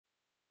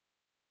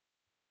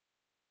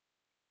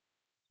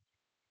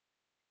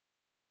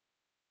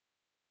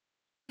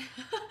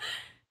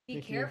Be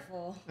Thank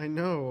careful. You. I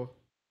know.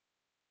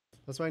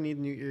 That's why I need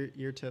new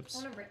ear tips.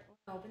 Wanna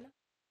open them?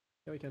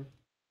 Yeah, we can.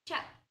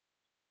 Chat.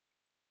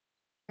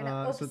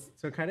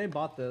 So Kyedae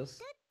bought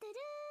this.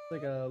 It's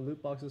like a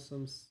loot box of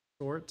some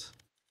sort.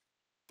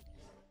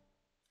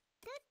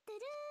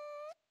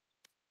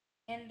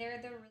 And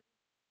they're the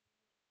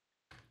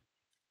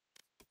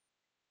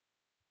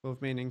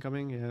Both main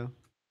incoming, yeah.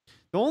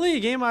 The only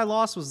game I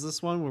lost was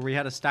this one where we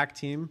had a stacked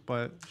team,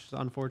 but it's just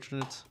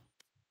unfortunate.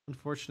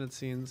 Unfortunate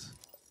scenes.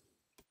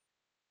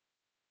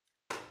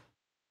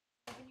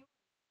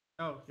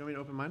 Oh, you want me to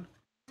open mine?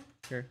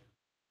 Here.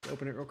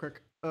 Open it real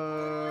quick. I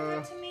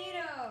got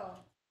tomato.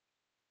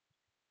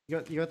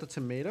 You got the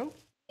tomato?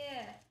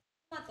 Yeah.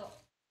 Tomato.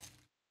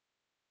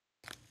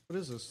 What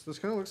is this? This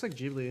kind of looks like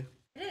Ghibli.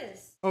 It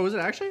is. Oh, is it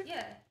actually?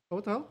 Yeah. Oh,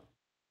 what the hell?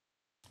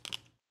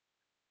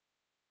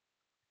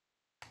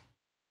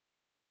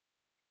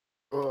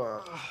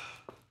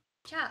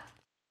 Chat.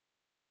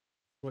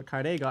 What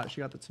Kyedae got?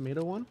 She got the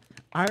tomato one.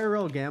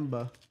 IRL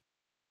Gamba.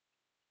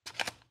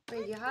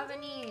 Wait, do you have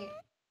any? Do you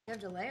have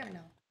delay or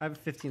no? I have a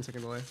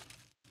 15-second delay.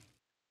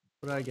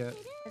 What did I get?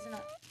 Is it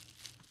not?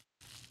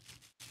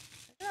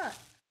 Is it not?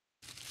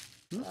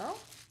 Hello?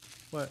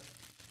 What?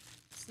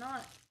 It's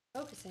not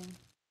focusing.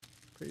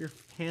 Put your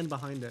hand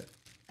behind it.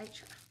 I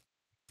try.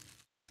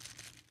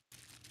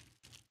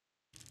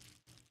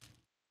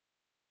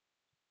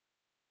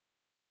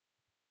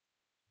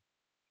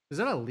 Is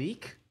that a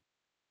leak?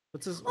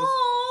 What's this?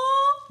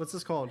 What's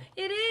this called?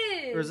 It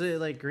is. Or is it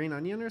like green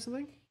onion or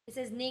something? It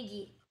says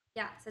negi.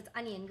 Yeah, it says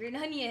onion, green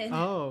onion.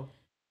 Oh.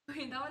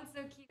 Wait, that one's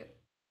so cute.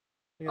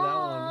 Look at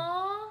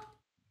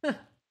that one.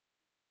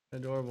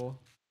 Adorable.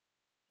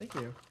 Thank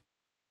you.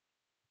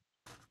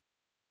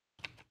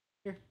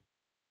 Here.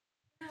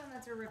 Oh,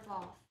 that's a rip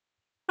off.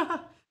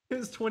 It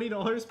was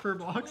 $20 per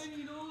box.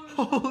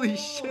 $20 Holy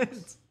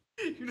shit!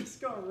 You just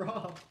got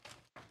robbed.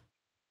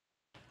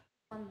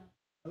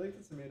 I like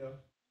the tomato.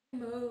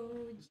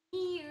 Emoji.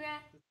 The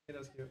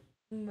tomato's cute.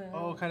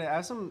 Oh, kind of.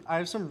 I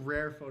have some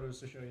rare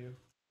photos to show you.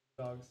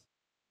 Dogs.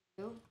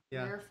 You?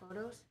 Yeah. Rare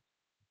photos.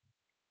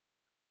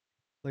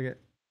 Look at.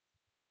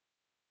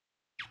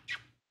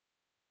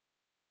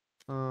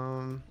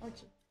 Hi,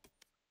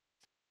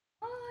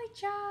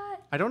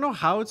 chat. I don't know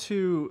how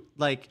to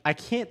like. I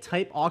can't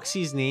type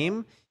OXY's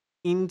name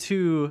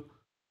into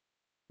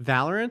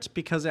Valorant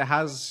because it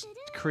has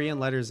Korean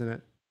letters in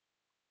it.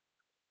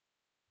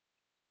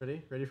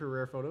 Ready? Ready for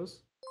rare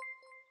photos?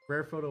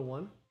 Rare photo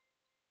 1.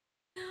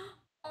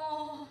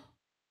 Oh.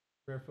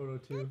 Rare photo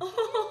 2.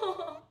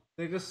 Oh.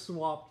 They just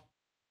swapped.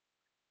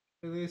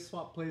 They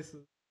swapped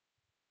places.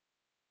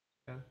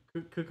 Yeah.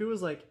 Cuckoo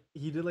was like,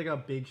 he did like a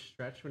big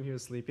stretch when he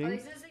was sleeping. Oh, he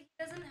says he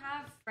doesn't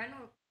have friend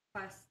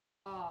requests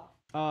off.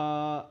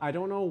 I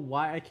don't know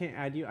why I can't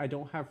add you. I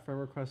don't have friend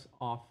requests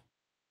off.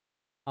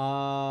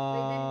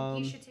 Wait,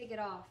 then you should take it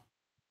off.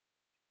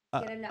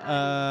 Get him to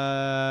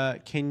add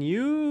you. Can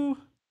you?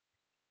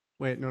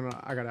 Wait, no,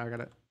 I got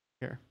it.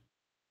 Here,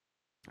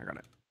 I got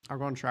it. I'll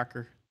go on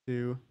Tracker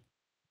to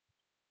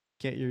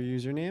get your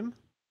username,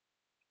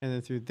 and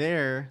then through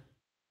there.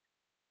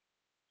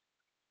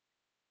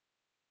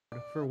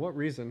 For what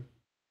reason?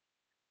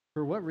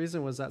 For what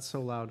reason was that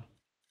so loud?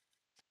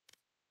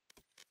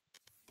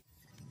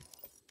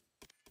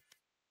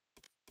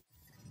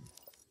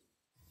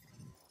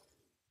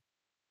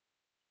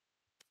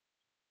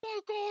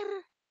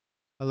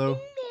 Hello.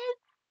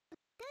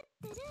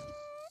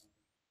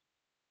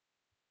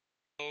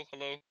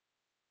 Hello.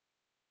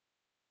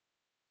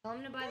 Tell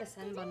him to buy the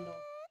Send bundle.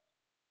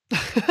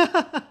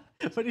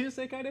 What did you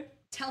say, Kyedae?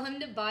 Tell him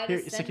to buy the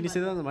Here, Send so can you say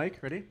that on the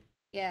mic? Ready?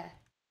 Yeah.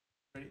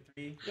 Ready?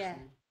 3. Yeah.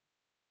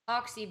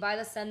 OXY, buy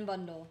the Send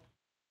bundle.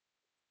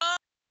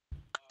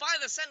 Buy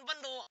the Send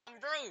bundle. I'm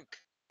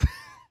broke.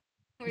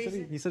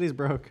 He said he's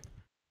broke.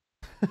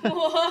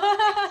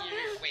 What?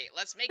 Wait,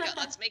 let's make a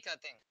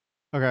thing.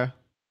 Okay.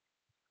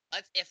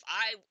 If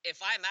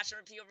I match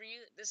MVP over you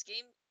this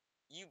game,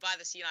 you buy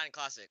the C9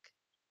 Classic.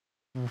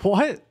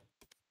 What?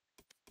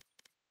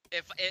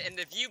 If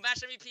you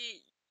match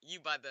MVP,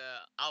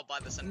 I'll buy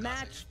the Send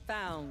Classic. Match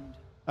found.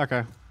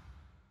 Okay.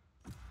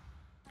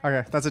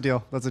 Okay, that's a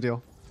deal. That's a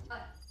deal.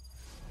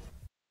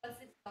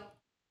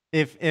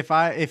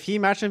 If he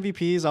match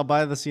MVPs, I'll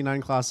buy the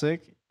C9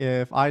 Classic.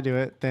 If I do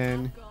it,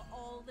 then.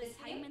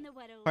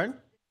 Pardon?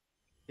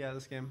 Yeah,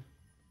 this game.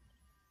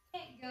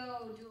 Can't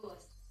go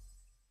duelist.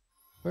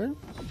 Pardon?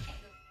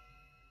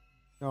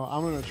 No,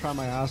 I'm gonna try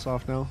my ass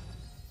off now.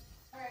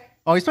 Alright.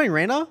 Oh, he's playing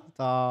Reyna? Wait,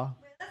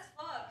 that's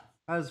fucked.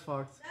 That is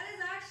fucked. That is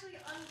actually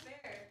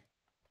unfair.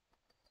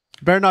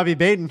 Better not be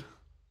baiting.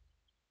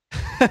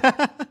 Calm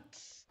down.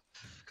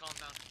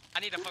 I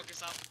need to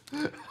focus up.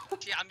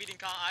 Yeah, I'm meeting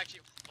Kyle. I'm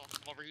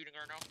overheating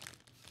right now.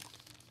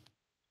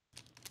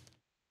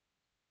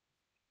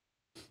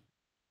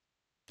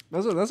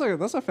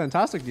 That's a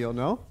fantastic deal,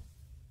 no?